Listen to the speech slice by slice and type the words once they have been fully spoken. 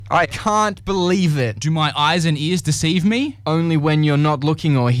I can't believe it. Do my eyes and ears deceive me? Only when you're not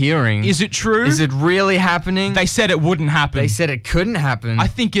looking or hearing. Is it true? Is it really happening? They said it wouldn't happen. They said it couldn't happen. I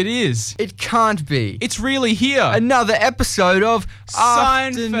think it is. It can't be. It's really here. Another episode of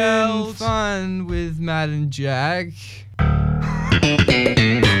Seinfeld. Afternoon Fun with Matt and Jack.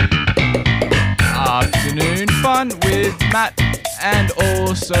 Afternoon fun with Matt and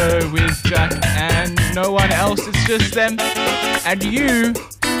also with Jack and no one else. It's just them and you.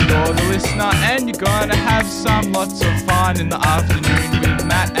 You're the listener and you're gonna have some lots of fun in the afternoon with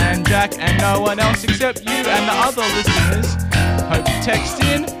Matt and Jack and no one else except you and the other listeners. Hope you text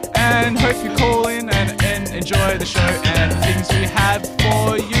in and hope you call in and enjoy the show and things we have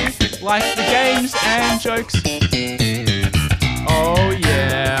for you, like the games and jokes. Oh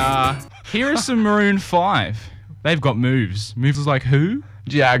yeah. Here are some Maroon 5. They've got moves. Moves like who?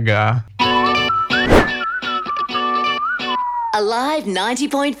 Jagger. Alive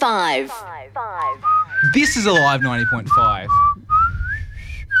 90.5. This is Alive 90.5.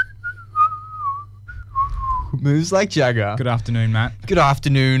 Moves like Jagger. Good afternoon, Matt. Good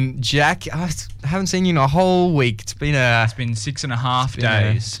afternoon, Jack. I haven't seen you in a whole week. It's been 6.5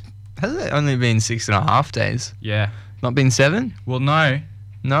 days. Has it only been 6.5 days? Yeah. Not been 7? Well, no,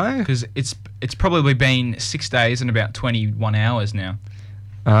 No? because it's probably been 6 days and about 21 hours now.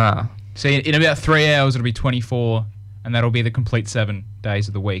 Ah. So in about 3 hours, it'll be 24, and that'll be the complete 7 days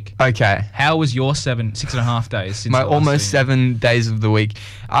of the week. Okay. How was your 6.5 days since My I last almost seen you? 7 days of the week.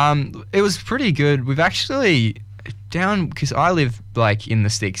 It was pretty good. We've actually down because I live like in the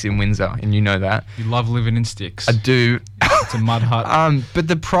sticks in Windsor, and you know that. You love living in sticks. I do. It's a mud hut. But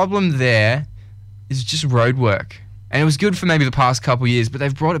the problem there is just road work. And it was good for maybe the past couple years, but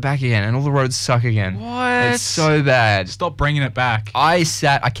they've brought it back again, and all the roads suck again. What? It's so bad. Stop bringing it back. I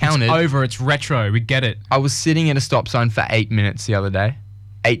counted. It's over. It's retro. We get it. I was sitting at a stop sign for 8 minutes the other day.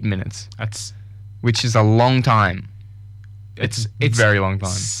 8 minutes, That's which is a long time. it's very long time.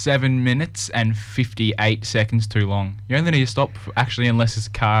 7 minutes and 58 seconds too long. You only need to stop actually unless there's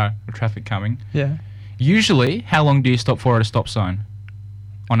a car or traffic coming. Yeah. Usually, how long do you stop for at a stop sign?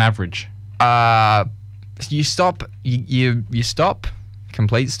 On average. You stop, you stop,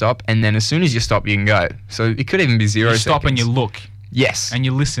 complete stop, and then as soon as you stop, you can go. So it could even be 0 You seconds. stop and you look Yes. and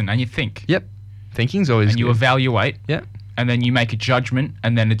you listen and you think Yep. Thinking's always and you good. evaluate Yep. and then you make a judgment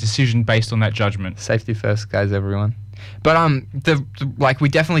and then a decision based on that judgment. Safety first, guys, everyone. But we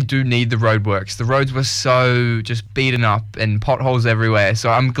definitely do need the roadworks. The roads were so just beaten up and potholes everywhere.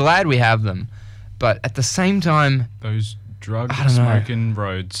 So I'm glad we have them. But at the same time, Those drug I don't know. smoking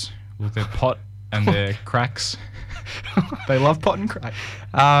roads with their pot and their cracks. They love pot and crack.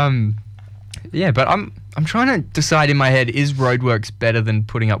 yeah. But I'm trying to decide in my head: is roadworks better than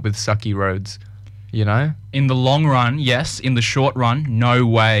putting up with sucky roads? You know? In the long run, yes. In the short run, no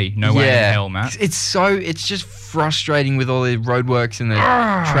way. No way in hell, Matt. It's just frustrating with all the roadworks and the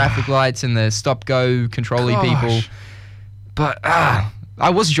traffic lights and the stop-go control-y people. But I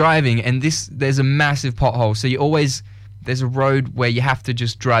was driving and there's a massive pothole. So there's a road where you have to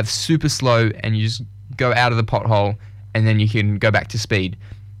just drive super slow and you just go out of the pothole and then you can go back to speed.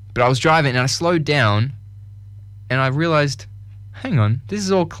 But I was driving and I slowed down and I realized, hang on, this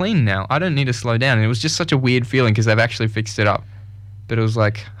is all clean now. I don't need to slow down. And it was just such a weird feeling because they've actually fixed it up. But it was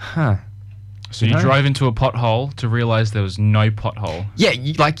like, huh. So you No. drove into a pothole to realise there was no pothole. Yeah,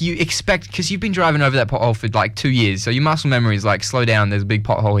 you expect, because you've been driving over that pothole for like 2 years, so your muscle memory is like, slow down, there's a big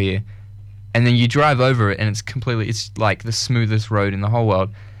pothole here. And then you drive over it and it's like the smoothest road in the whole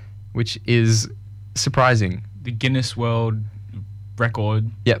world, which is surprising. The Guinness World Record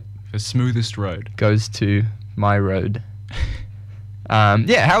Yep, for smoothest road. goes to my road.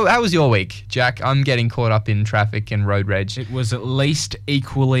 Yeah, how was your week, Jack? I'm getting caught up in traffic and road rage. It was at least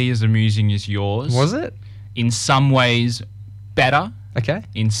equally as amusing as yours. Was it? In some ways, better. Okay.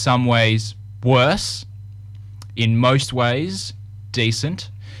 In some ways, worse. In most ways, decent.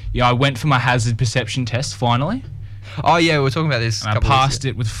 Yeah, I went for my hazard perception test finally, Oh yeah, we were talking about this. and I passed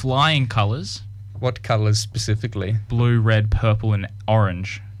it with flying colours: What colours specifically? blue, red, purple, and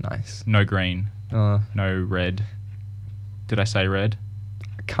orange. Nice. No green, no red. Did I say red?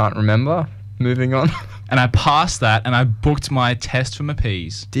 I can't remember. Moving on. And I passed that, and I booked my test for my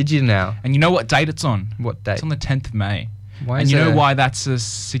P's. Did you now? And you know what date it's on? What date? It's on the 10th of May. Why And is you know there- why that's a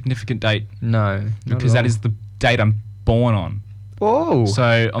significant date? No. not Because at that all. is the date I'm born on. Whoa.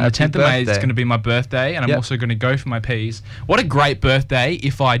 So on the Happy 10th of May, it's birthday. going to be my birthday, and I'm Yep. also going to go for my P's. What a great birthday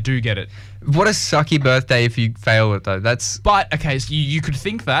if I do get it. What a sucky birthday if you fail it, though. That's... But, okay, so you could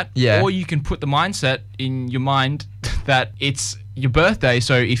think that, Yeah. or you can put the mindset in your mind that your birthday.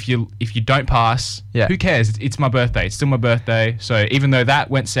 So if you don't pass, Yeah. who cares? It's my birthday. It's still my birthday. So even though that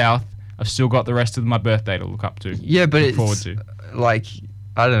went south, I've still got the rest of my birthday to look up to. Yeah, but look it's forward to. like,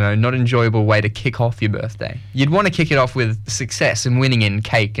 I don't know, not enjoyable way to kick off your birthday. You'd want to kick it off with success and winning and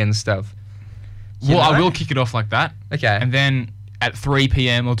cake and stuff. You Well, I know? will kick it off like that. Okay. And then at 3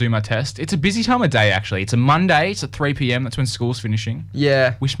 p.m. I'll do my test. It's a busy time of day, actually. It's a Monday. It's at 3 p.m. That's when school's finishing.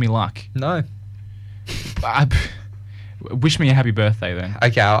 Yeah. Wish me luck. No. Wish me a happy birthday then.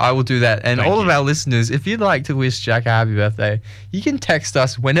 Okay, I will do that. And Thank all of you. our listeners, if you'd like to wish Jack a happy birthday, you can text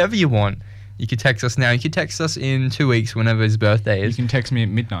us whenever you want. You can text us now. You can text us in 2 weeks whenever his birthday You is. can text me at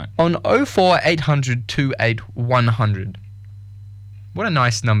midnight. On 04800 28100. What a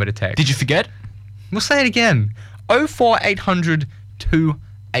nice number to text. Did you forget? We'll say it again. 04800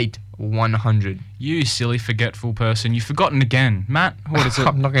 28100. You silly forgetful person. You've forgotten again. Matt, what is it?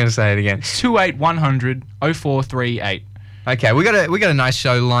 I'm not going to say it again. It's 28100 0438. Okay, we got a nice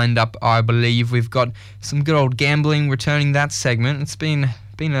show lined up. I believe we've got some good old gambling. Returning that segment. It's been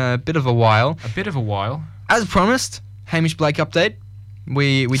a bit of a while. A bit of a while. As promised, Hamish Blake update.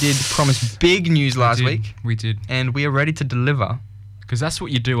 We did promise big news last week, We did. and we are ready to deliver. Because that's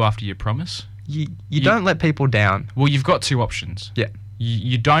what you do after you promise. You don't let people down. Well, you've got two options. Yeah.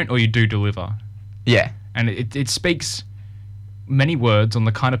 You don't or you do deliver. Yeah. And it speaks many words on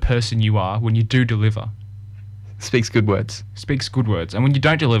the kind of person you are when you do deliver. Speaks good words. Speaks good words. And when you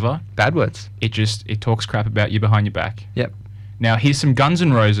don't deliver, Bad words. it talks crap about you behind your back. Yep. Now, here's some Guns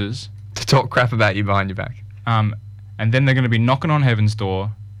N' Roses. To talk crap about you behind your back. And then they're going to be knocking on heaven's door.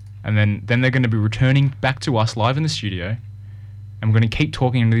 And then they're going to be returning back to us live in the studio. And we're going to keep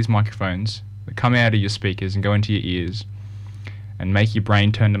talking into these microphones that come out of your speakers and go into your ears and make your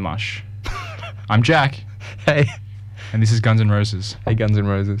brain turn to mush. I'm Jack, Hey. and this is Guns N' Roses. Hey, Guns N'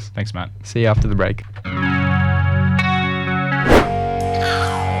 Roses. Thanks, Matt. See you after the break.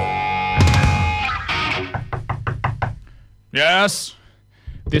 Yes,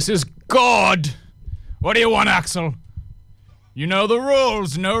 this is God. What do you want, Axel? You know the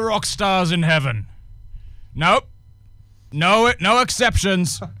rules. No rock stars in heaven. Nope. No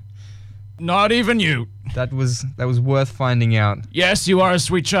exceptions. Not even you. That was worth finding out. Yes, you are a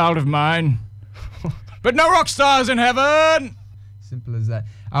sweet child of mine. But no rock stars in heaven. Simple as that.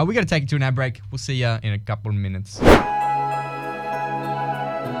 We got to take it to an ad break. We'll see you in a couple of minutes.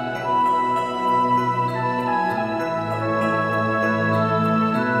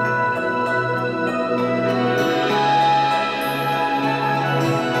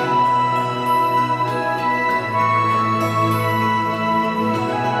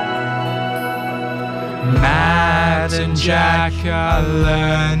 Matt and Jack are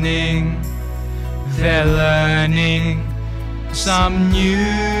learning. They're learning some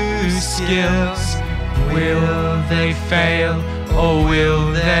new skills. Will they fail or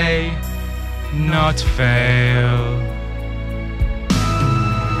will they not fail?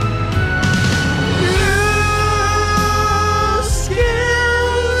 New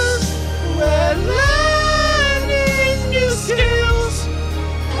skills. We're learning new skills.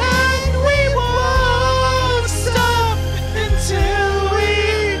 And we won't stop until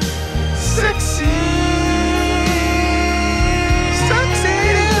we succeed.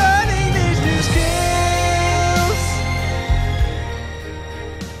 Succeed in learning these new skills.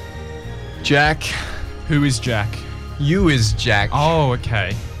 Jack, Who is Jack? you is Jack. Oh,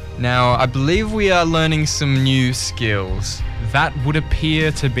 okay. Now, I believe we are learning some new skills. That would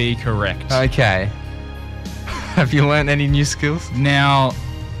appear to be correct. Okay. Have you learned any new skills? Now,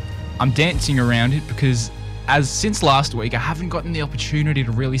 I'm dancing around it because since last week, I haven't gotten the opportunity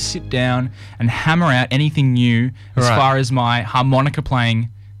to really sit down and hammer out anything new as Right. far as my harmonica playing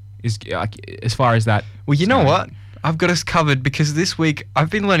is, as far as that. Well, you know Sorry. what? I've got us covered because this week I've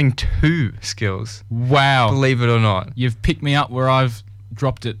been learning 2 skills. Wow. Believe it or not. You've picked me up where I've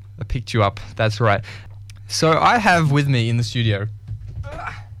dropped it. I picked you up. That's right. So I have with me in the studio.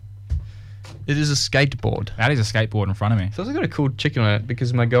 It is a skateboard. That is a skateboard in front of me. It's also got a cool chicken on it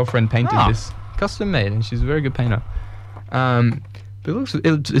because my girlfriend painted Ah. this. Custom made, and she's a very good painter. But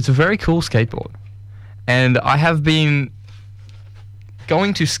it's a very cool skateboard. And I have been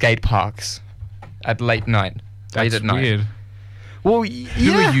going to skate parks at late night. That's late at night. weird. Well,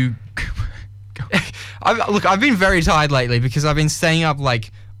 Who are you? I've been very tired lately because I've been staying up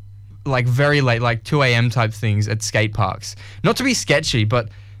like very late, like 2 a.m. type things at skate parks. Not to be sketchy, but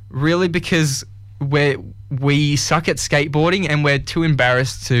really because we suck at skateboarding and we're too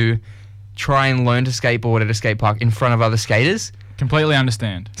embarrassed to try and learn to skateboard at a skate park in front of other skaters. Completely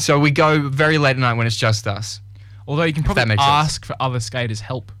understand. So we go very late at night when it's just us. Although you can probably that makes sense. ask for other skaters'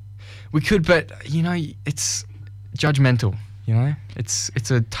 help. We could, but you know, it's judgmental. You know, it's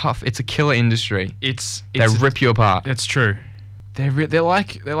a killer industry. They It's rip you apart. It's true. They're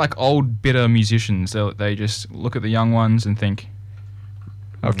like old bitter musicians. They just look at the young ones and think,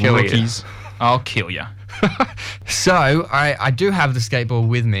 I'll kill you. rookies, I'll kill you. So I do have the skateboard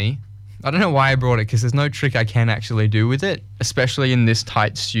with me. I don't know why I brought it because there's no trick I can actually do with it, especially in this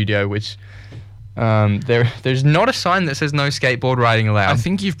tight studio, which there's not a sign that says no skateboard riding allowed. I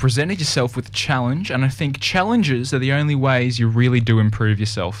think you've presented yourself with a challenge, and I think challenges are the only ways you really do improve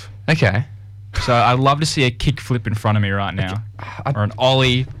yourself. Okay. So I'd love to see a kick flip in front of me right now, or an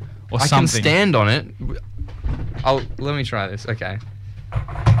ollie, or I something. can stand on it. Let me try this. Okay.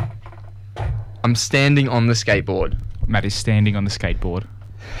 I'm standing on the skateboard. Matt is standing on the skateboard.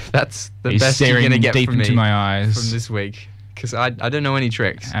 That's the He's best you're staring gonna get deep from me into my eyes, from this week because I don't know any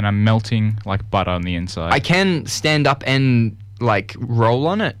tricks. and I'm melting like butter on the inside. I can stand up and like roll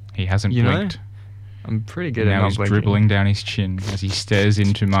on it. He hasn't You know? blinked. I'm pretty good at Now not he's blinking. dribbling down his chin as he stares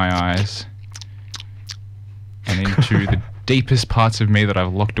into my eyes and into the deepest parts of me that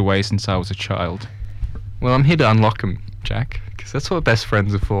I've locked away since I was a child. Well, I'm here to unlock them, Jack, because that's what best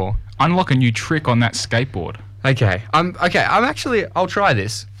friends are for. Unlock a new trick on that skateboard. Okay. I'll try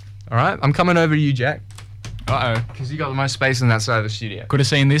this. All right. I'm coming over to you, Jack, Uh-oh. because you got the most space on that side of the studio. Could have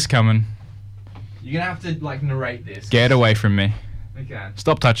seen this coming. You're gonna have to like narrate this. Get away from me. Okay.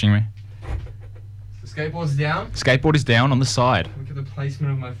 Stop touching me. The skateboard's down. Skateboard is down on the side. Look at the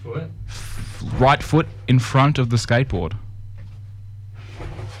placement of my foot. Right foot in front of the skateboard.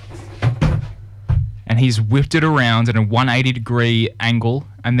 And he's whipped it around at a 180-degree angle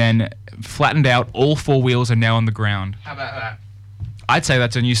and then flattened out. All four wheels are now on the ground. How about that? I'd say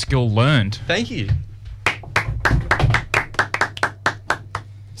that's a new skill learned. Thank you.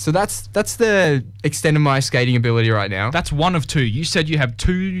 So that's the extent of my skating ability right now. That's one of two. You said you have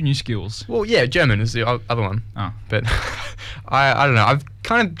two new skills. Well, yeah, German is the other one. Oh. But I don't know. I've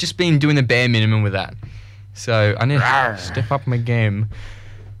kind of just been doing the bare minimum with that. So I need to step up my game.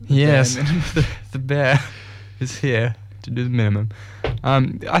 Yes, the bear is here to do the minimum.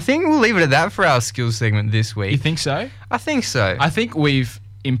 I think we'll leave it at that for our skills segment this week. You think so? I think so. I think we've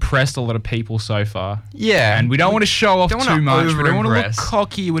impressed a lot of people so far. Yeah. And we don't want to show off don't too wanna much. We don't want to look over-impress.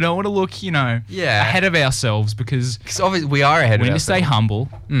 cocky. We don't want to look, Yeah. ahead of ourselves because Because obviously we are ahead we of need to stay ourselves. humble.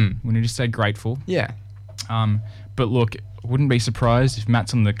 Mm. We need to stay grateful. Yeah. But look, wouldn't be surprised if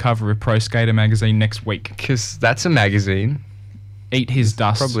Matt's on the cover of Pro Skater magazine next week. Because that's a magazine. Eat his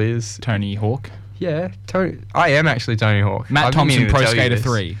dust, Probably is. Tony Hawk. Yeah. I am actually Tony Hawk. Matt I've been Thompson, meaning to Pro tell you Skater this.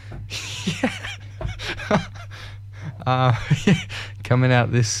 3. Coming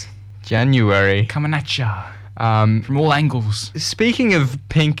out this January. Coming at ya Um, from all angles. Speaking of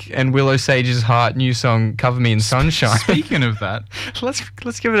Pink and Willow Sage's Heart new song "Cover Me in Sunshine," Speaking of that, let's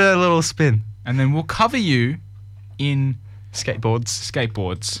give it a little spin. and then we'll cover you in Skateboards.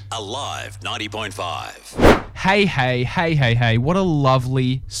 skateboards. Alive 90.5. Hey, what a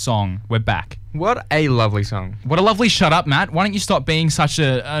lovely song. We're back. What a lovely song. What a lovely shut up, Matt. Why don't you stop being such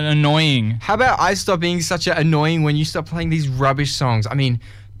an annoying... How about I stop being such an annoying when you stop playing these rubbish songs? I mean,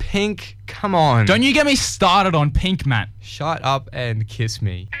 Pink, come on. Don't you get me started on Pink, Matt. Shut up and kiss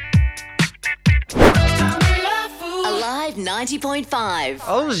me. Alive 90.5.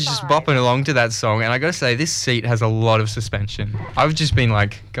 I was just bopping along to that song, and I gotta say, this seat has a lot of suspension. I've just been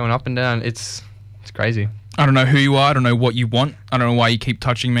like going up and down. It's crazy. I don't know who you are. I don't know what you want. I don't know why you keep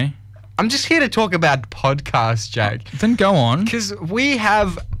touching me. I'm just here to talk about podcasts, Jack. Then go on. Because we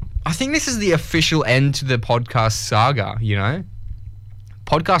have, I think this is the official end to the podcast saga, you know?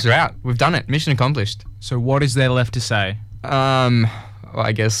 Podcasts are out. We've done it. Mission accomplished. So what is there left to say? Well,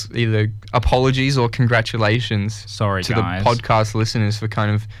 I guess either apologies or congratulations Sorry, to guys. the podcast listeners for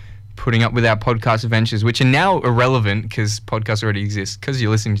kind of putting up with our podcast adventures, which are now irrelevant because podcasts already exist because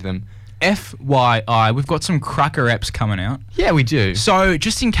you're listening to them. FYI, we've got some cracker apps coming out. Yeah, we do. So,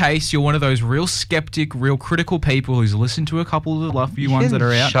 just in case you're one of those real skeptic, real critical people who's listened to a couple of the last few ones that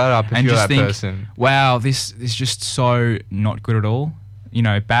are out, Shut up if and you're just that think, person. wow, this is just so not good at all. You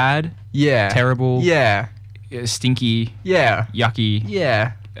know, bad, Yeah. terrible, Yeah. stinky, Yeah. yucky,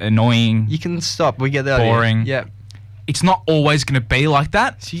 Yeah. annoying. You can stop. We get that. Boring. Yeah. It's not always going to be like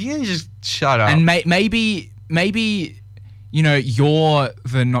that. So you can just shut up. And maybe, you know, you're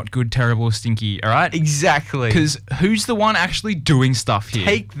the not good, terrible, stinky, all right? Exactly. Because who's the one actually doing stuff here?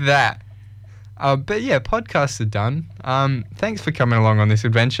 Take that. But yeah, podcasts are done. Thanks for coming along on this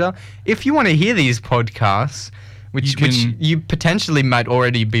adventure. If you want to hear these podcasts, which you potentially might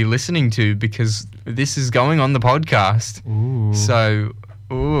already be listening to because this is going on the podcast. Ooh. So,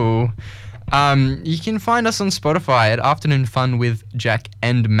 you can find us on Spotify at Afternoon Fun with Jack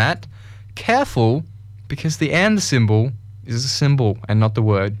and Matt. Careful, because the and symbol is a symbol and not the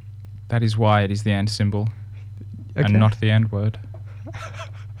word. That is why it is the and symbol Okay. and not the and word.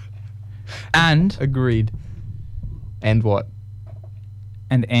 And Agreed. And what?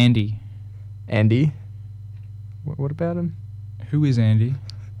 and Andy. Andy? What about him? Who is Andy?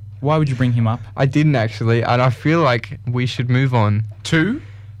 Why would you bring him up? I didn't actually, and I feel like we should move on Two.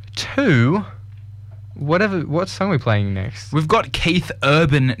 to what song are we playing next? We've got Keith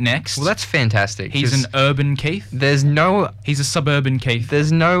Urban next. Well, that's fantastic. He's 'cause an urban Keith. There's no He's a suburban Keith.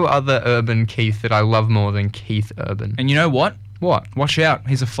 other urban Keith that I love more than Keith Urban. And you know what? What? Watch out.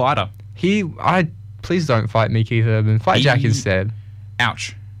 He's a fighter. Please don't fight me, Keith Urban. Fight Jack He- instead.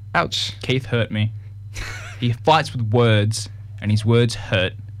 Ouch. Ouch. Keith hurt me. He fights with words, and his words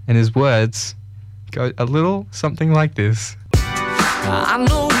hurt. And his words go a little something like this. I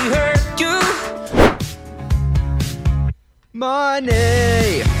know he hurt you.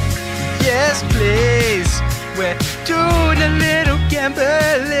 Money, yes please. We're doing a little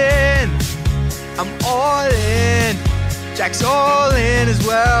gambling. I'm all in. Jack's all in as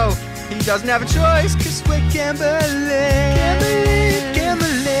well. He doesn't have a choice because we're gambling.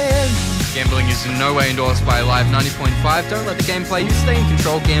 Gambling is in no way endorsed by Live 90.5. Don't let the game play you. Stay in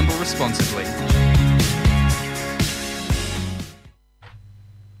control. Gamble responsibly.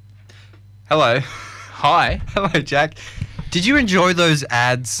 Hello. Hi. Hello, Jack. Did you enjoy those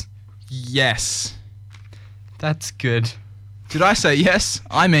ads? Yes. That's good. Did I say yes?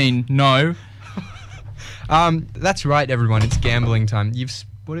 I mean, no. That's right, everyone. It's gambling time.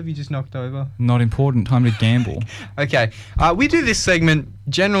 What have you just knocked over? Not important. Time to gamble. Okay. We do this segment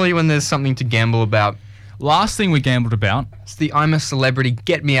generally when there's something to gamble about. Last thing we gambled about. It's the I'm a Celebrity,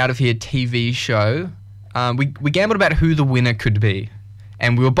 Get Me Out of Here TV show. We gambled about who the winner could be.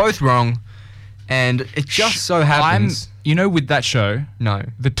 And we were both wrong. And it just so happens... You know, with that show, No.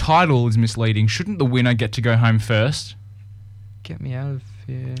 the title is misleading. Shouldn't the winner get to go home first? Get Me Out of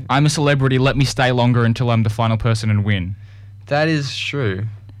Here... I'm a celebrity. Let me stay longer until I'm the final person and win. That is true.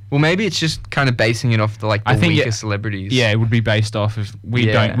 Well, maybe it's just kind of basing it off the I think weaker it- celebrities. Yeah, it would be based off of we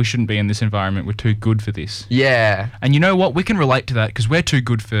Yeah. We shouldn't be in this environment. We're too good for this. Yeah. And you know what? We can relate to that because we're too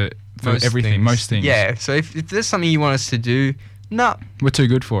good for everything. Most things. Yeah. So if there's something you want us to do, nah, We're too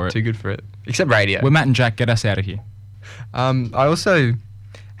good for it. too good for it. Except radio. We're Matt and Jack. Get us out of here. I also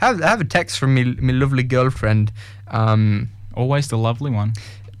have a text from me lovely girlfriend. Always the lovely one.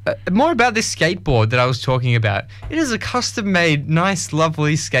 More about this skateboard that I was talking about. It is a custom-made, nice,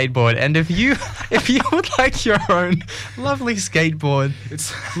 lovely skateboard. And if you would like your own lovely skateboard,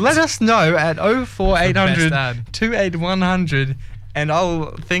 let us know at 04800 best ad. 28100, and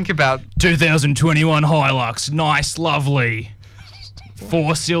I'll think about 2021 Hilux. Nice, lovely.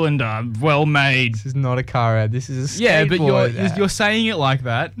 4-cylinder, well made. This is not a car ad. This is a skateboard. Yeah, but ad. you're saying it like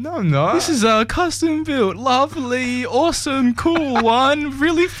that. No, I'm not. This is a custom built, lovely, awesome, cool one,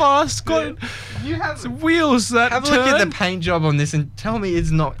 really fast. Got you have some wheels that have a turn. look at the paint job on this and tell me it's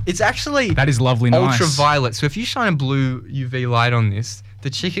not. It's actually That is lovely, nice. ultraviolet. So if you shine a blue UV light on this, the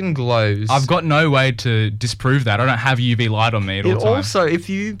chicken glows. I've got no way to disprove that. I don't have UV light on me at all It times. also, if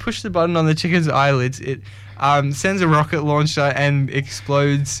you push the button on the chicken's eyelids, it sends a rocket launcher and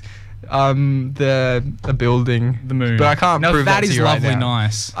explodes a building. The moon. But I can't now, prove that that to is you right lovely, now.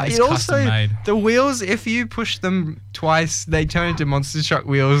 nice. It's It custom also, made. the wheels, if you push them twice, they turn into monster truck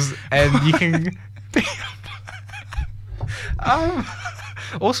wheels, and you can.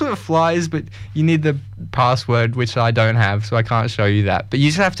 Also, it flies, but you need the password, which I don't have, so I can't show you that. But you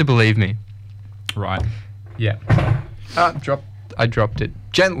just have to believe me. Right. Yeah. I dropped it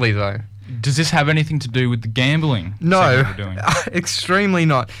gently though. Does this have anything to do with the gambling? No, segment we're doing? extremely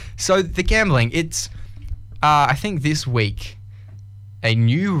not. So the gambling, it's, I think this week, a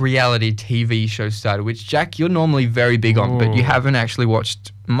new reality TV show started, which Jack, you're normally very big on, but you Ooh. haven't actually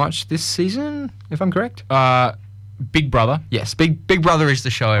watched much this season, if I'm correct. Big Brother. Yes, Big Brother is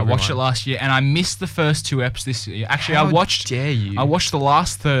the show. I Everyone. watched it last year, and I missed the first 2 eps this year. Actually, How I watched. dare you? I watched the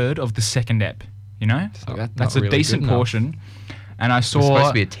last third of the second ep. You know, So that's that's not a really decent good enough. portion. And I We're supposed saw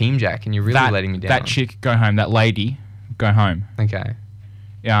to be a team, Jack, and you're really that letting me down. that chick go home. That lady go home. Okay.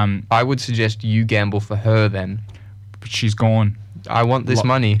 But I would suggest you gamble for her then. she's gone. I want this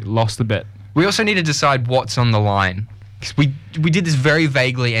money. Lost the bet. We also need to decide what's on the line. 'Cause we did this very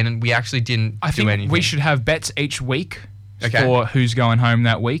vaguely and we actually didn't I do think anything. we should have bets each week Okay. for who's going home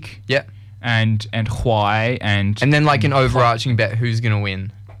that week. Yeah. And why and And then like an overarching bet who's going to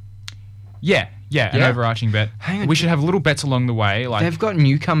win. yeah, an Yeah? overarching bet. Hang on, We should have little bets along the way. Like They've got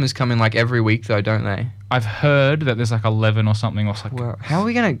newcomers coming like every week though, don't they? I've heard that there's like 11 or something or like. Well, how are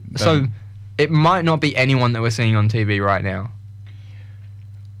we going to... So it might not be anyone that we're seeing on TV right now.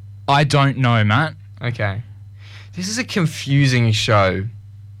 I don't know, Matt. Okay. This is a confusing show.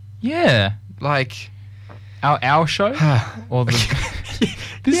 Yeah. Like, Our show? Or the...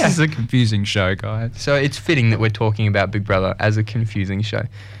 This Yeah. is a confusing show, guys. so it's fitting that we're talking about Big Brother as a confusing show.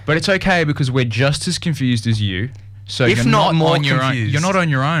 But it's okay because we're just as confused as you. So If you're not more on your own. confused. You're not on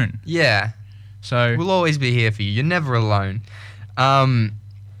your own. Yeah. So We'll always be here for you. You're never alone.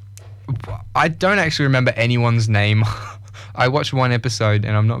 I don't actually remember anyone's name. I watched one episode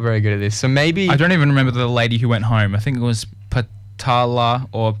and I'm not very good at this. So maybe I don't even remember the lady who went home. I think it was Patala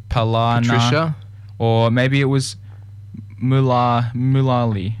or Palana. Patricia, Or maybe it was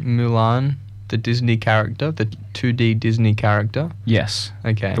Mulali. Mulan, the Disney character, the 2D Disney character. Yes.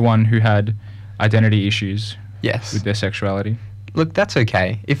 Okay. The one who had identity issues Yes. with their sexuality. Look, that's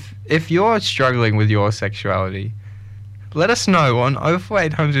okay. If you're struggling with your sexuality, let us know on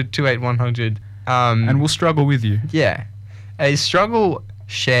 04800 28100. And we'll struggle with you. Yeah. A struggle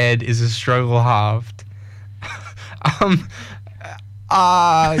shared is a struggle halved.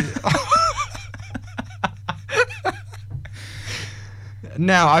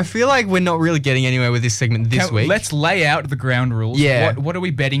 Now, I feel like we're not really getting anywhere with this segment this week. Let's lay out the ground rules. Yeah. What are we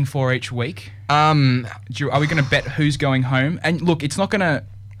betting for each week? Are Um, we going to bet who's going home? And look, it's not going to...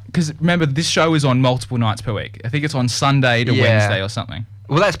 Because remember, this show is on multiple nights per week. I think it's on Sunday to Yeah. Wednesday or something.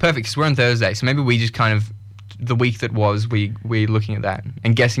 well, that's perfect because we're on Thursday, so maybe we just kind of the week that was, we're looking at that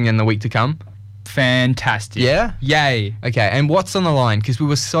and guessing in the week to come. Fantastic. Yeah? Yay. Okay, and what's on the line? Because we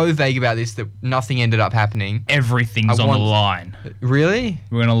were so vague about this that nothing ended up happening. Everything's I on the want- line. Really?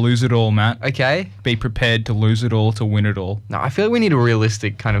 We're going to lose it all, Matt. Okay. Be prepared to lose it all to win it all. No, I feel like we need a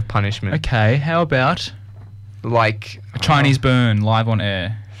realistic kind of punishment. Okay, how about Like a Chinese burn live on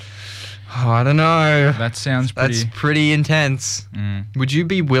air? I don't know. That sounds pretty... That's pretty intense. Mm. Would you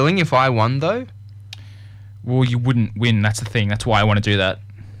be willing if I won though? Well, you wouldn't win. That's the thing. That's why I want to do that.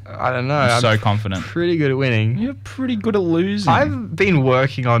 I don't know. I'm I'm so confident. pretty good at winning. You're pretty good at losing. I've been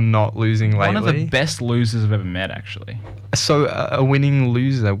working on not losing lately. one of the best losers I've ever met, actually. So a winning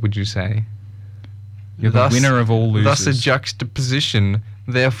loser, would you say? You're the winner of all losers. Thus a juxtaposition.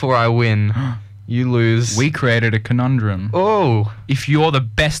 Therefore, I win. You lose. We created a conundrum. Oh. If you're the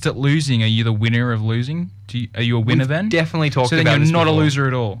best at losing, are you the winner of losing? Are you a winner We've then? Definitely talked so then about you're this not a before. loser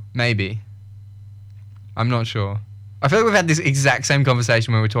at all. Maybe. I'm not sure. I feel like we've had this exact same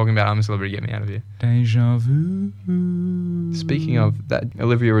conversation when we were talking about I'm a Celebrity, Get Me Out of Here. Deja vu. Speaking of that,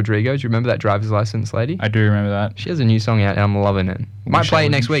 Olivia Rodrigo, do you remember that driver's license lady? I do remember that. She has a new song out and I'm loving it. Might Wish play I it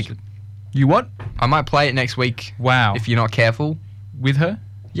was next week. interested. You what? I might play it next week Wow. if you're not careful. With her?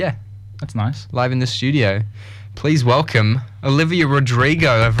 Yeah, That's nice. live in the studio. Please welcome Olivia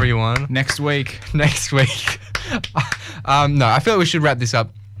Rodrigo, everyone. Next week. Next week. No, I feel like we should wrap this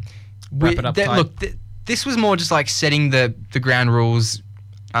up. Wrap it up tight. Look, this was more just like setting the ground rules.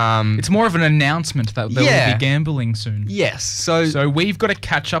 It's more of an announcement that we'll Yeah. be gambling soon. Yes, so we've got to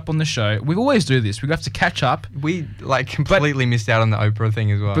catch up on the show. We always do this. We have to catch up. we like completely missed out on the Oprah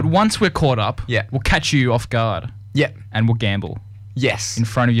thing as well. But once we're caught up, Yeah. we'll catch you off guard yeah, and we'll gamble yes, in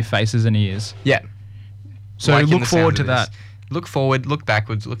front of your faces and ears. yeah. So Liking look the forward sound to of that. this. Look forward, look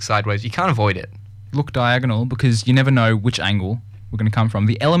backwards, look sideways. You can't avoid it. Look diagonal because you never know which angle we're going to come from.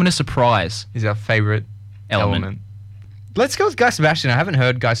 The element of surprise Is our favorite element. element. Let's go with Guy Sebastian. I haven't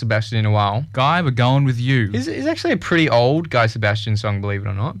heard Guy Sebastian in a while. Guy, we're going with you. It's actually a pretty old Guy Sebastian song, believe it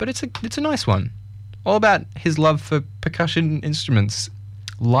or not, but it's a nice one. All about his love for percussion instruments.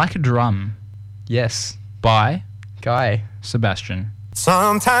 Like a Drum Yes, by Guy. Sebastian.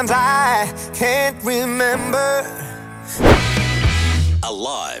 Sometimes I can't remember.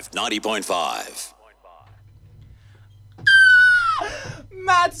 Alive 90.5.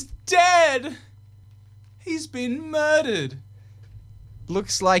 Matt's dead! He's been murdered.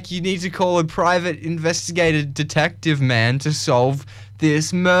 Looks like you need to call a private investigative detective man to solve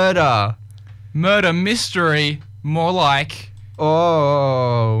this murder. Murder mystery, more like.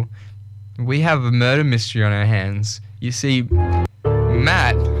 Oh, we have a murder mystery on our hands. You see,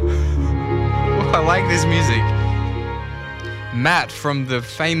 Matt, I like this music. Matt from the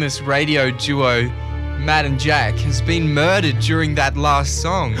famous radio duo Matt and Jack has been murdered during that last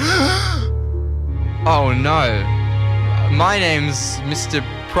song. Oh no. My name's Mr.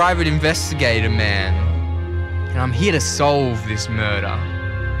 Private Investigator Man, and I'm here to solve this murder.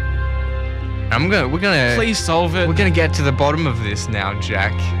 We're gonna Please solve it. we're gonna get to the bottom of this now,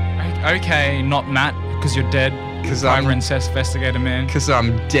 Jack. Okay, not Matt, because you're dead. 'Cause Private I'm- investigator man. Cause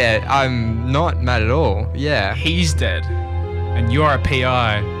I'm dead. I'm not mad at all. Yeah. He's dead. And you're a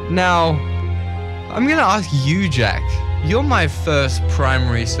PI. Now, I'm gonna ask you, Jack. You're my first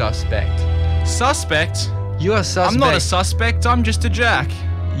primary suspect. Suspect? You're a suspect. I'm not a suspect, I'm just a Jack.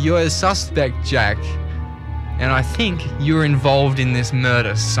 You're a suspect, Jack. and I think you're involved in this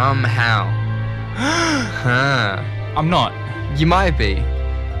murder somehow. Huh. I'm not. You might be.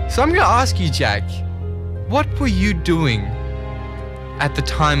 So I'm going to ask you, Jack, what were you doing at the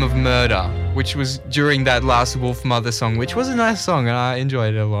time of murder, which was during that last Wolf Mother song, which was a nice song and I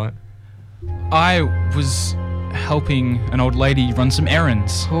enjoyed it a lot? I was helping an old lady run some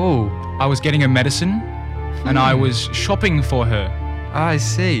errands. Oh, I was getting her medicine, and I was shopping for her. I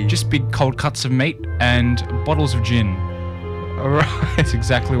see. Just big cold cuts of meat and bottles of gin. All right. That's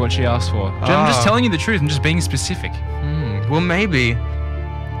exactly what she asked for. I'm just telling you the truth. I'm just being specific. Well, maybe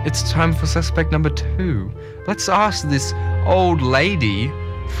it's time for suspect number 2. Let's ask this old lady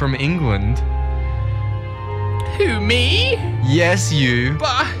from England. Who, me? Yes, you.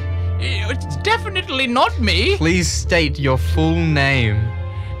 But it's definitely not me. Please state your full name.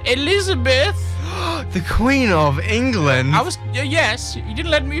 Elizabeth. The Queen of England. Yes, you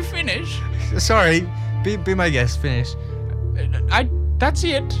didn't let me finish. Sorry, be my guest. Finish. That's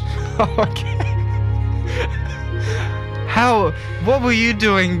it. Okay. What were you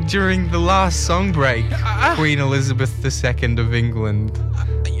doing during the last song break, Queen Elizabeth II of England?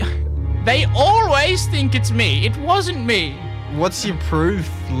 They always think it's me. It wasn't me. What's your proof,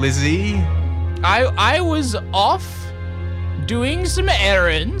 Lizzie? I was off doing some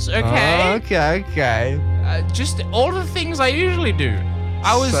errands, okay? Okay. Just all the things I usually do.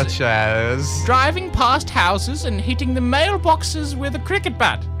 I was Such as... driving past houses and hitting the mailboxes with a cricket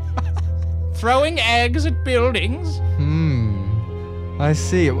bat. Throwing eggs at buildings. I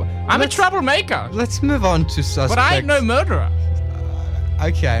see. I'm a troublemaker. Let's move on to suspects. But I ain't no murderer.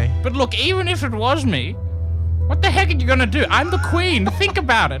 Okay. But look, even if it was me, what the heck are you gonna do? I'm the queen. Think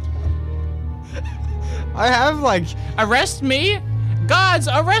about it. I have Arrest me? Guards,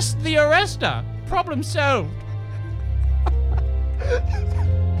 arrest the arrester. Problem solved.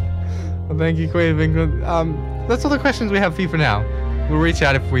 Well, thank you, Queen of England. That's all the questions we have for you for now. We'll reach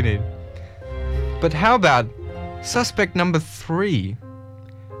out if we need. But how about suspect number 3?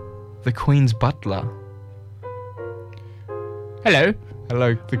 The Queen's butler. Hello.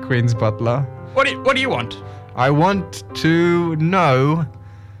 Hello, the Queen's butler. What do you want? I want to know,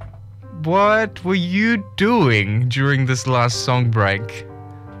 what were you doing during this last song break?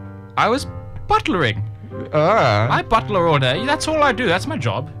 I was butlering. I butler all day. That's all I do. That's my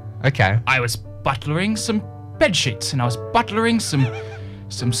job. Okay. I was butlering some bed sheets, and I was butlering some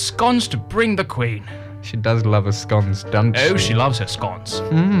scones to bring the queen. She does love her scones, doesn't she? Oh, she loves her scones.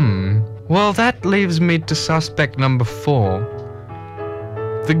 Well, that leaves me to suspect number 4.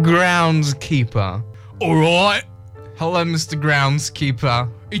 The groundskeeper. All right. Hello, Mr. Groundskeeper.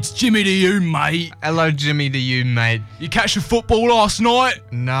 It's Jimmy to you, mate. Hello, Jimmy to you, mate. You catch the football last night?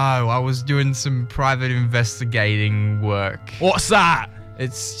 No, I was doing some private investigating work. What's that?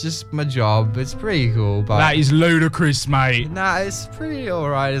 It's just my job. It's pretty cool, but... That is ludicrous, mate. Nah, it's pretty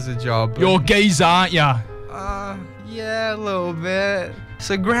alright as a job. You're a geezer, aren't ya? Yeah, a little bit.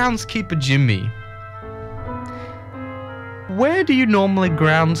 So, groundskeeper Jimmy. Where do you normally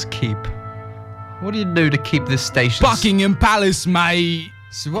groundskeep? What do you do to keep this station? Buckingham Palace, mate.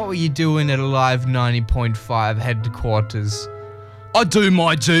 So what were you doing at Alive 90.5 headquarters? I do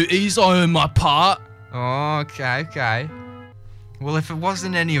my duties. I earn my part. Oh, okay. Well, if it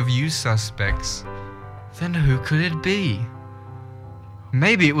wasn't any of you suspects, then who could it be?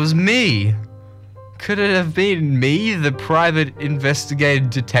 Maybe it was me. Could it have been me, the private investigative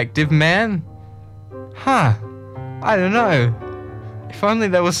detective man? Huh. I don't know. If only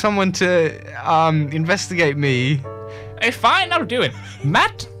there was someone to investigate me. Hey, fine, I'll do it.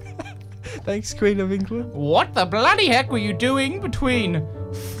 Matt? Thanks, Queen of England. What the bloody heck were you doing between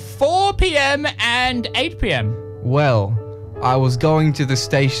 4 p.m. and 8 p.m.? Well, I was going to the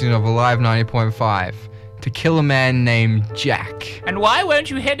station of Alive 90.5 to kill a man named Jack. And why weren't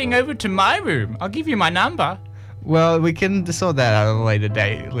you heading over to my room? I'll give you my number. Well, we can sort that out at a later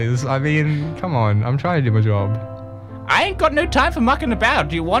date, Liz. I mean, come on. I'm trying to do my job. I ain't got no time for mucking about.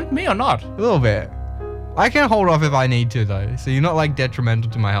 Do you want me or not? A little bit. I can hold off if I need to, though. So you're not, detrimental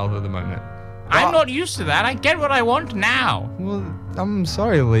to my health at the moment. I'm not used to that. I get what I want now. Well, I'm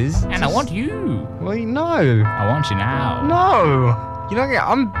sorry, Liz. And I want you. Well, no. I want you now. No. You don't get...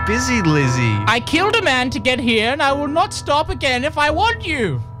 I'm busy, Lizzie. I killed a man to get here, and I will not stop again if I want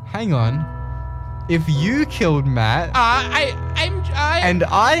you. Hang on. If you killed Matt... And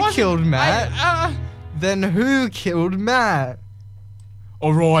I killed Matt... Then who killed Matt?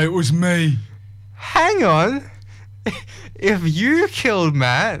 Alright, it was me. Hang on. If you killed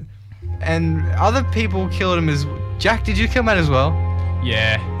Matt and other people killed him as... Jack, did you kill Matt as well?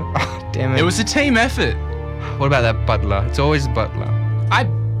 Yeah. Oh, damn it. It was a team effort. What about that butler? It's always the butler. I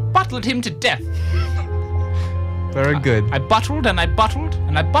butlered him to death. Very good. I buttled and I buttled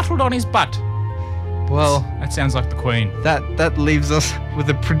and I buttled on his butt. Well, That sounds like the Queen. that leaves us with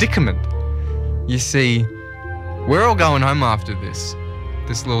a predicament. You see, we're all going home after this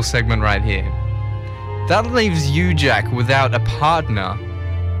little segment right here. That leaves you, Jack, without a partner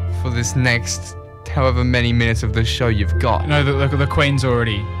for this next however many minutes of the show you've got. No, the Queen's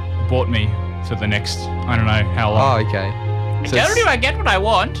already bought me for the next, I don't know how long. Oh, okay. So How do I get what I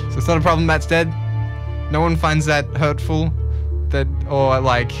want? So it's not a problem, Matt's dead? No one finds that hurtful? Or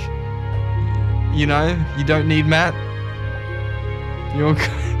like, you know, you don't need Matt? You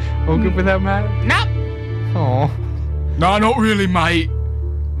all good without Matt? Nah. Oh. No, not really, mate.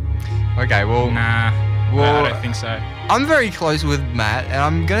 Okay, well, Nah. Well, I don't think so. I'm very close with Matt, and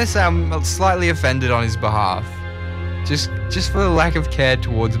I'm gonna say I'm slightly offended on his behalf. Just for the lack of care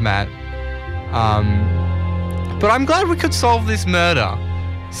towards Matt. But I'm glad we could solve this murder.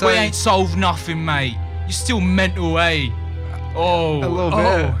 So We ain't solved nothing, mate. You're still mental, eh? Oh. a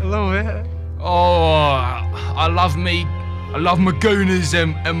little bit. Oh, I love my gooners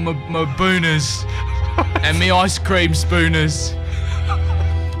and my booners and me ice cream spooners.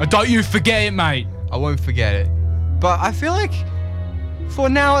 Don't you forget it, mate. I won't forget it. But I feel like, for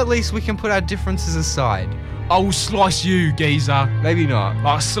now at least, we can put our differences aside. I will slice you, geezer. Maybe not.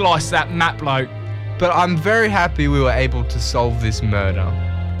 I'll slice that Matt bloke. But I'm very happy we were able to solve this murder.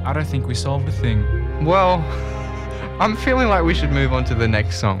 I don't think we solved a thing. Well, I'm feeling like we should move on to the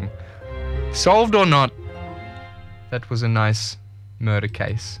next song. Solved or not, that was a nice murder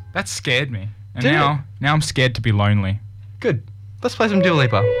case. That scared me. And Did now I'm scared to be lonely. Good. Let's play some Dua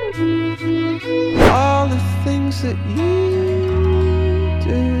Lipa. All the things that you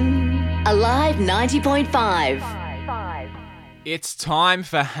do. Alive 90.5. It's time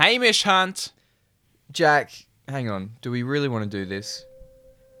for Hamish Hunt. Jack, hang on. Do we really want to do this?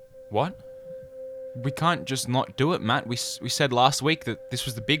 What? We can't just not do it, Matt. We said last week that this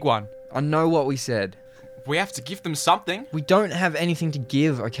was the big one. I know what we said. We have to give them something. We don't have anything to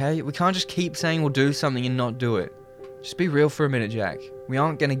give, okay? We can't just keep saying we'll do something and not do it. Just be real for a minute, Jack. We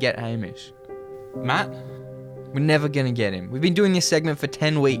aren't going to get Hamish. Matt? We're never going to get him. We've been doing this segment for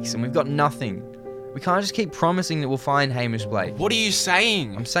 10 weeks and we've got nothing. We can't just keep promising that we'll find Hamish Blake. What are you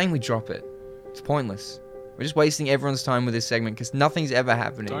saying? I'm saying we drop it. It's pointless. We're just wasting everyone's time with this segment because nothing's ever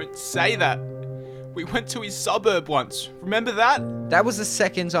happening. Don't say that. We went to his suburb once. Remember that? That was the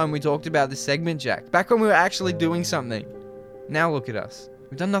second time we talked about this segment, Jack. Back when we were actually doing something. Now look at us.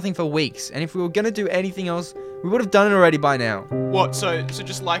 We've done nothing for weeks, and if we were going to do anything else, we would have done it already by now. What, so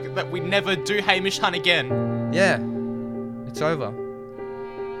just like that we never do Hamish Hunt again? Yeah. It's over.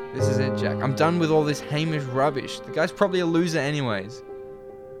 This is it, Jack. I'm done with all this Hamish rubbish. The guy's probably a loser anyways.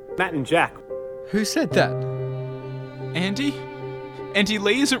 Matt and Jack. Who said that? Andy? Andy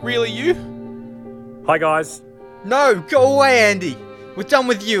Lee, is it really you? Hi guys. No, go away, Andy. We're done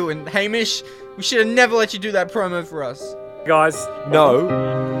with you, and Hamish, we should have never let you do that promo for us. Guys, no.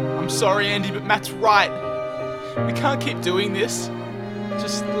 I'm sorry, Andy, but Matt's right. We can't keep doing this.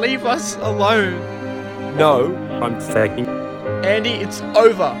 Just leave us alone. No. I'm taking. Andy, it's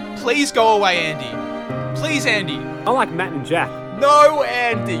over. Please go away, Andy. Please, Andy. I like Matt and Jack. No,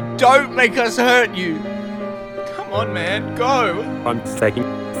 Andy, don't make us hurt you. Come on, man, go. I'm taking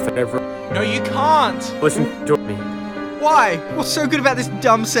forever. No, you can't. Listen to me. Why? What's so good about this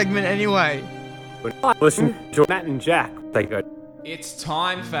dumb segment anyway? Listen to Matt and Jack. They go. It's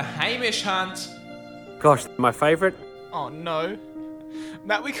time for Hamish Hunt. Gosh, my favorite. Oh no.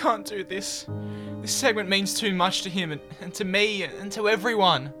 Matt, we can't do this. This segment means too much to him and to me and to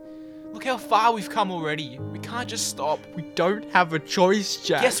everyone. Look how far we've come already. We can't just stop. We don't have a choice,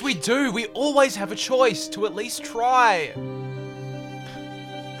 Jack. Yes, we do. We always have a choice to at least try.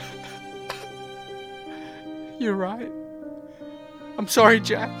 You're right. I'm sorry,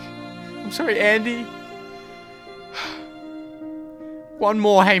 Jack. I'm sorry, Andy. One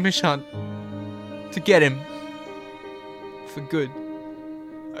more Hamish Hunt. To get him. For good.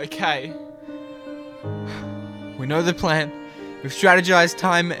 Okay. We know the plan. We've strategized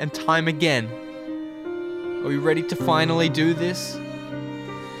time and time again. Are we ready to finally do this?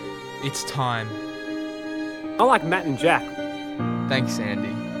 It's time. I like Matt and Jack. Thanks, Andy.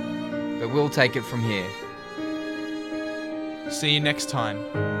 But we'll take it from here. See you next time.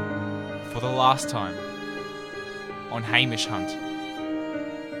 For the last time. On Hamish Hunt.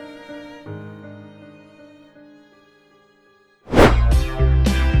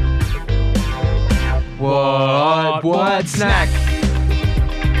 What snack?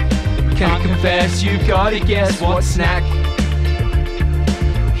 Can't confess, you've gotta guess what snack.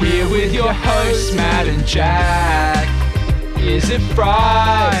 Here with your hosts, Matt and Jack. Is it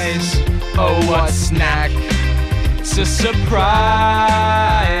fries? Oh, what snack? It's a surprise.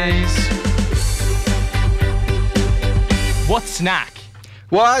 What snack?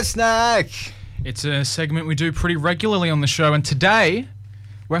 What snack? It's a segment we do pretty regularly on the show, and today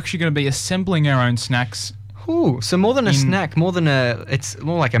we're actually going to be assembling our own snacks. Ooh, so more than a snack, it's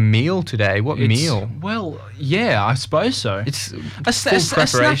more like a meal today. What meal? Well, yeah, I suppose so. It's a full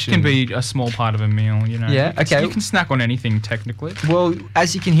snack preparation. can be a small part of a meal, you know. Yeah, okay. You can snack on anything, technically. Well,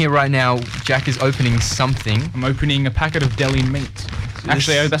 as you can hear right now, Jack is opening something. I'm opening a packet of deli meat.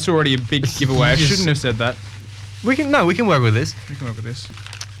 Actually, that's already a big giveaway. I shouldn't have said that. We can work with this. We can work with this.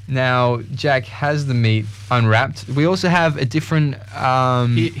 Now, Jack has the meat unwrapped. We also have a different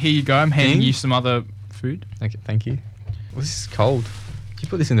Here you go. I'm handing thing? you some other food. Okay, thank you. Well, this is cold. Did you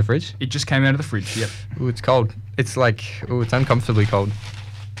put this in the fridge? It just came out of the fridge. Yep. Ooh, it's cold. It's it's uncomfortably cold.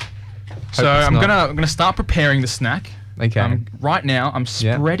 So Hope it's I'm not. gonna start preparing the snack. Okay. Right now, I'm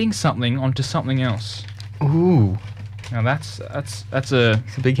Yeah. spreading something onto something else. Ooh, Now that's it's a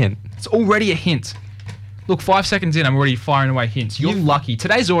big hint. it's already a hint. Look, 5 seconds in, I'm already firing away hints. You're lucky.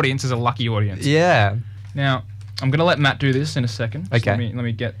 Today's audience is a lucky audience. Yeah. Now, I'm gonna let Matt do this in a second. So Okay. let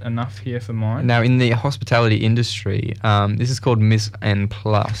me get enough here for mine. Now, in the hospitality industry, this is called Mise en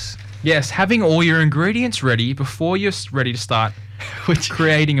Place. Yes, having all your ingredients ready before you're ready to start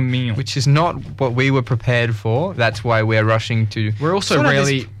creating a meal. Which is not what we were prepared for. That's why we're rushing to. we're also sort of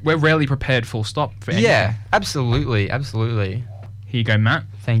this- rarely prepared. Full stop. For anything. Yeah, absolutely. Here you go, Matt.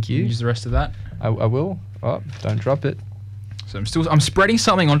 Thank you. Use the rest of that. I will. Oh, don't drop it. So I'm spreading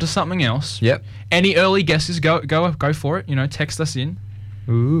something onto something else. Yep. Any early guesses? Go for it. You know, text us in.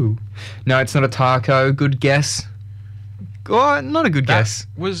 Ooh. No, it's not a taco. Good guess. Oh, not a good guess.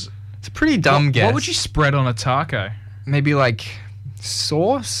 Was It's a pretty dumb guess. What would you spread on a taco? Maybe like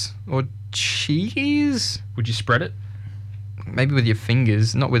sauce or cheese? Would you spread it? Maybe with your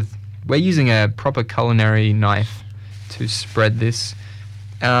fingers, not with. We're using a proper culinary knife to spread this.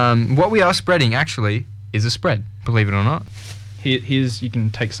 What we are spreading actually is a spread, believe it or not. Here's you can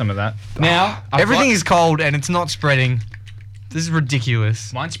take some of that. Now Everything is cold and it's not spreading. This is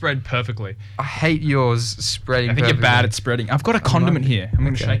ridiculous. mine spread perfectly. I hate yours spreading. I think you're bad perfectly. at spreading. I've got a condiment here. I'm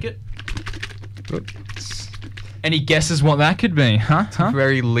going to Okay. shake it. Any guesses what that could be? Huh?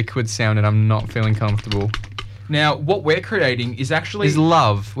 Very liquid sound and I'm not feeling comfortable. Now, what we're creating is actually Is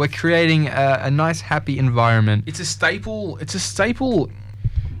love. We're creating a nice, happy environment. it's a staple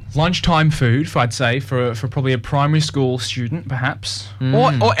lunchtime food, I'd say, for probably a primary school student, perhaps,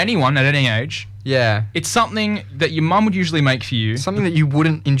 or anyone at any age. Yeah. It's something that your mum would usually make for you. Something that you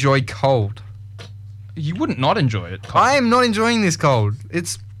wouldn't enjoy cold. You wouldn't not enjoy it. I am not enjoying this cold.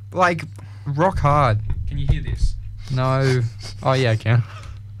 It's like rock hard. Can you hear this? No. Oh yeah, I can.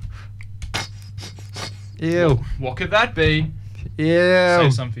 Ew. What could that be? Ew.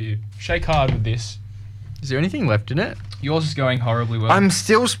 Save some for you. Shake hard with this. Is there anything left in it? Yours is going horribly well. I'm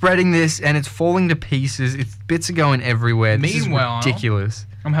still spreading this and it's falling to pieces. Its bits are going everywhere. This Meanwhile- is ridiculous.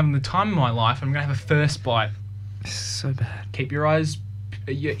 I'm having the time of my life. I'm going to have a first bite. So bad. Keep your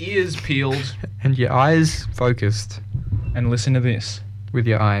ears peeled And your eyes focused and listen to this. with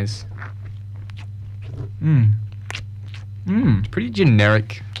your eyes. Mmm. Pretty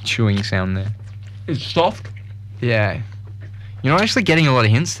generic chewing sound there. It's soft. Yeah. You're not actually getting a lot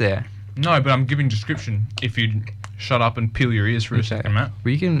of hints there. No, but I'm giving description. If you'd shut up and peel your ears for a second, Matt.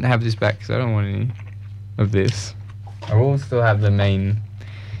 Well, you can have this back because I don't want any of this. I will still have the main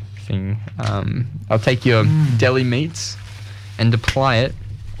thing. I'll take your deli meats and apply it.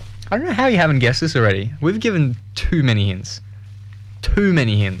 I don't know how you haven't guessed this already. We've given too many hints. Too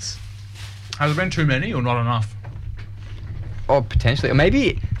many hints. Has there been too many or not enough? Or potentially. Or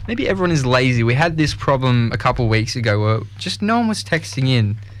maybe everyone is lazy. We had this problem a couple weeks ago where just no one was texting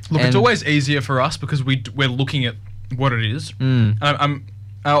in. Look, it's And- always easier for us because we're looking at what it is. Mm.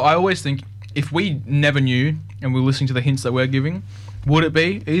 I always think if we never knew and we were listening to the hints that we're giving, would it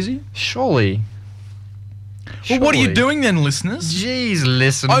be easy? Surely. Well, what are you Surely. doing then, listeners? Jeez,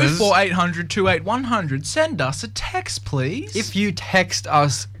 listeners. 04800 28100. Send us a text, please. If you text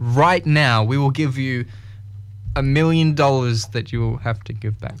us right now, we will give you $1 million that you will have to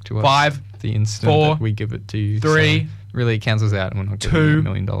give back to us. 5, the instant 4, that we give it to you. 3, So really, it cancels out, and we're not giving 2, you $1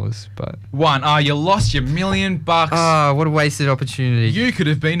 million. But 1. You lost your $1 million. what a wasted opportunity. You could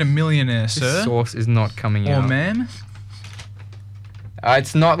have been a millionaire, This sir. sauce is not coming Or out. ma'am.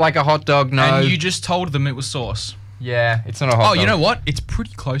 It's not like a hot dog. No. And you just told them it was sauce. Yeah, it's not a hot dog. Oh, you know what? It's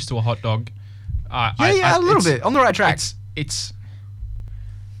pretty close to a hot dog. Yeah, a little bit on the right track. It's.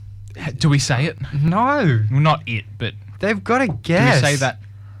 Do we say it? No, Well, not it, but they've got to do guess. we say that?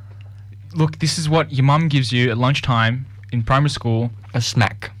 Look, this is what your mum gives you at lunchtime in primary school. A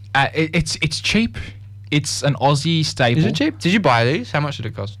snack. It's cheap. It's an Aussie staple. Is it cheap? Did you buy these? How much did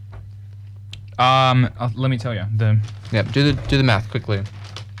it cost? Let me tell you. Yeah, do the math quickly.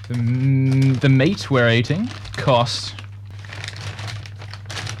 The meat we're eating cost.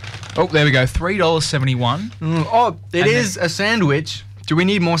 Oh, there we go. $3.71. Oh, it is a sandwich. Do we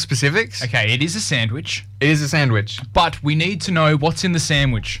need more specifics? Okay, it is a sandwich, It is a sandwich. but we need to know what's in the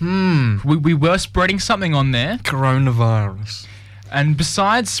sandwich. We were spreading something on there, Coronavirus. and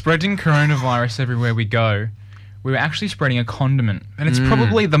besides spreading coronavirus everywhere we go, we were actually spreading a condiment, and it's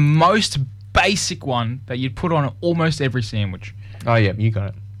probably the most basic one that you'd put on almost every sandwich. Oh yeah, you got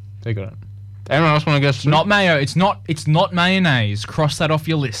it. They got it. Anyone else want to guess? It's not mayo. It's not mayonnaise. Cross that off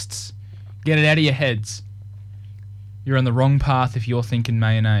your lists. Get it out of your heads. You're on the wrong path if you're thinking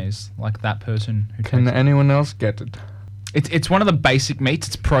mayonnaise, like that person who Can takes it. anyone else get it? It's one of the basic meats.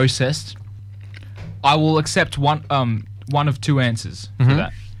 It's processed. I will accept one of two answers for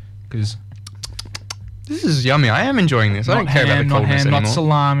that, because This is yummy. I am enjoying this. I don't care about the not coldness ham, anymore. not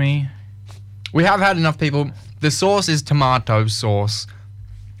salami, We have had enough people. The sauce is tomato sauce.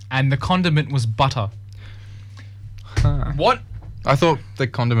 and the condiment was butter. What? I thought the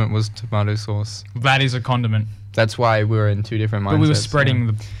condiment was tomato sauce. That is a condiment. That's why we were in two different mindsets. But we were spreading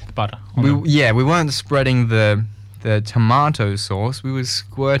the butter. on them. We weren't spreading the tomato sauce. We were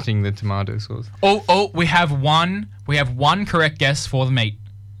squirting the tomato sauce. Oh, we have one correct guess for the meat.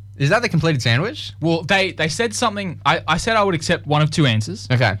 Is that the completed sandwich? Well, they said something. I said I would accept one of two answers.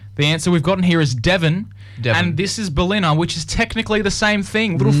 Okay. The answer we've gotten here is Devon. Devon. And this is Berliner, which is technically the same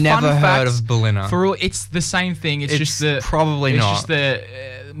thing. Little Never fun heard facts of Berliner. For real, it's the same thing. It's just the probably it's not. just the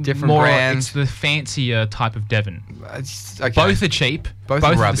Different more, brand. It's the fancier type of Devon. Okay. Both are cheap. Both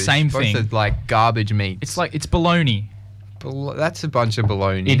are are the rubbish. same Both thing. are like garbage meat. It's bologna. That's a bunch of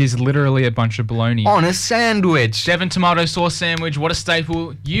bologna. It is literally a bunch of bologna. on a sandwich. Devon tomato sauce sandwich. What a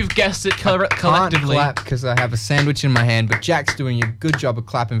staple! You've guessed it Can't collectively. clap because I have a sandwich in my hand, but Jack's doing a good job of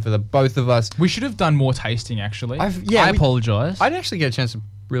clapping for the both of us. We should have done more tasting, actually. I we- apologise. I didn't actually get a chance to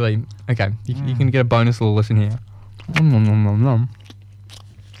really. Okay, you can get a bonus little listen here. Nom, nom, nom, nom.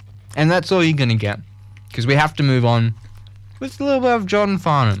 And that's all you're gonna get, because we have to move on with a little bit of John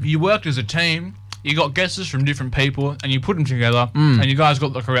Farnham. You worked as a team. You got guesses from different people, and you put them together, and you guys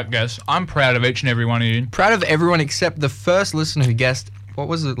got the correct guess. I'm proud of each and every one of you. Proud of everyone except the first listener who guessed. What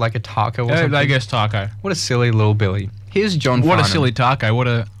was it, like a taco or something? They guessed taco. What a silly little Billy. Here's John Farnham. What a silly taco. What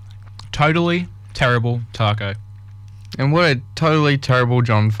a totally terrible taco. And what a totally terrible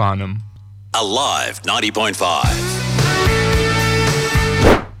John Farnham. Alive 90.5.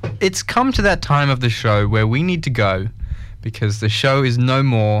 It's come to that time of the show where we need to go, because the show is no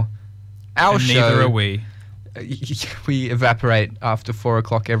more. Our And show. neither are we. We evaporate after 4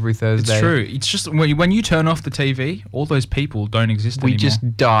 o'clock every Thursday. It's true. It's just when you turn off the TV, all those people don't exist We anymore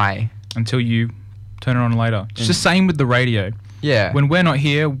just die. until you turn it on later. It's the same with the radio. Yeah. When we're not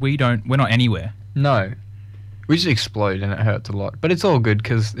here, we're not anywhere. No. We just explode and it hurts a lot. But it's all good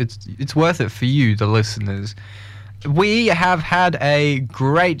because it's worth it for you, the listeners. We have had a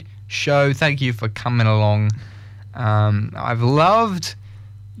great show. Thank you for coming along. I've loved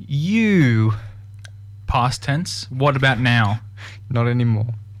you. Past tense. What about now? Not anymore.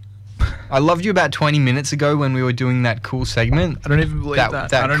 I loved you about 20 minutes ago when we were doing that cool segment. I don't even believe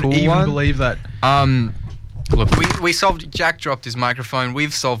That I don't cool even one? believe that. Look, we solved. Jack dropped his microphone.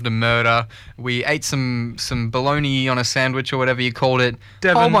 We've solved a murder. We ate some bologna on a sandwich or whatever you called it. A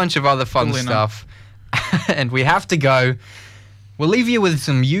whole Devon, bunch of other fun Berliner. stuff. And we have to go. We'll leave you with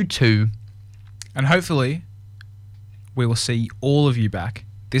some U2. And hopefully, we will see all of you back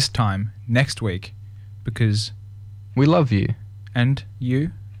this time next week, because We love you. and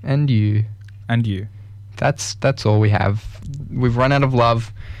you And you. and you. That's all we have. We've run out of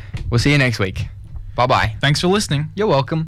love. We'll see you next week. Bye-bye. Thanks for listening. You're welcome.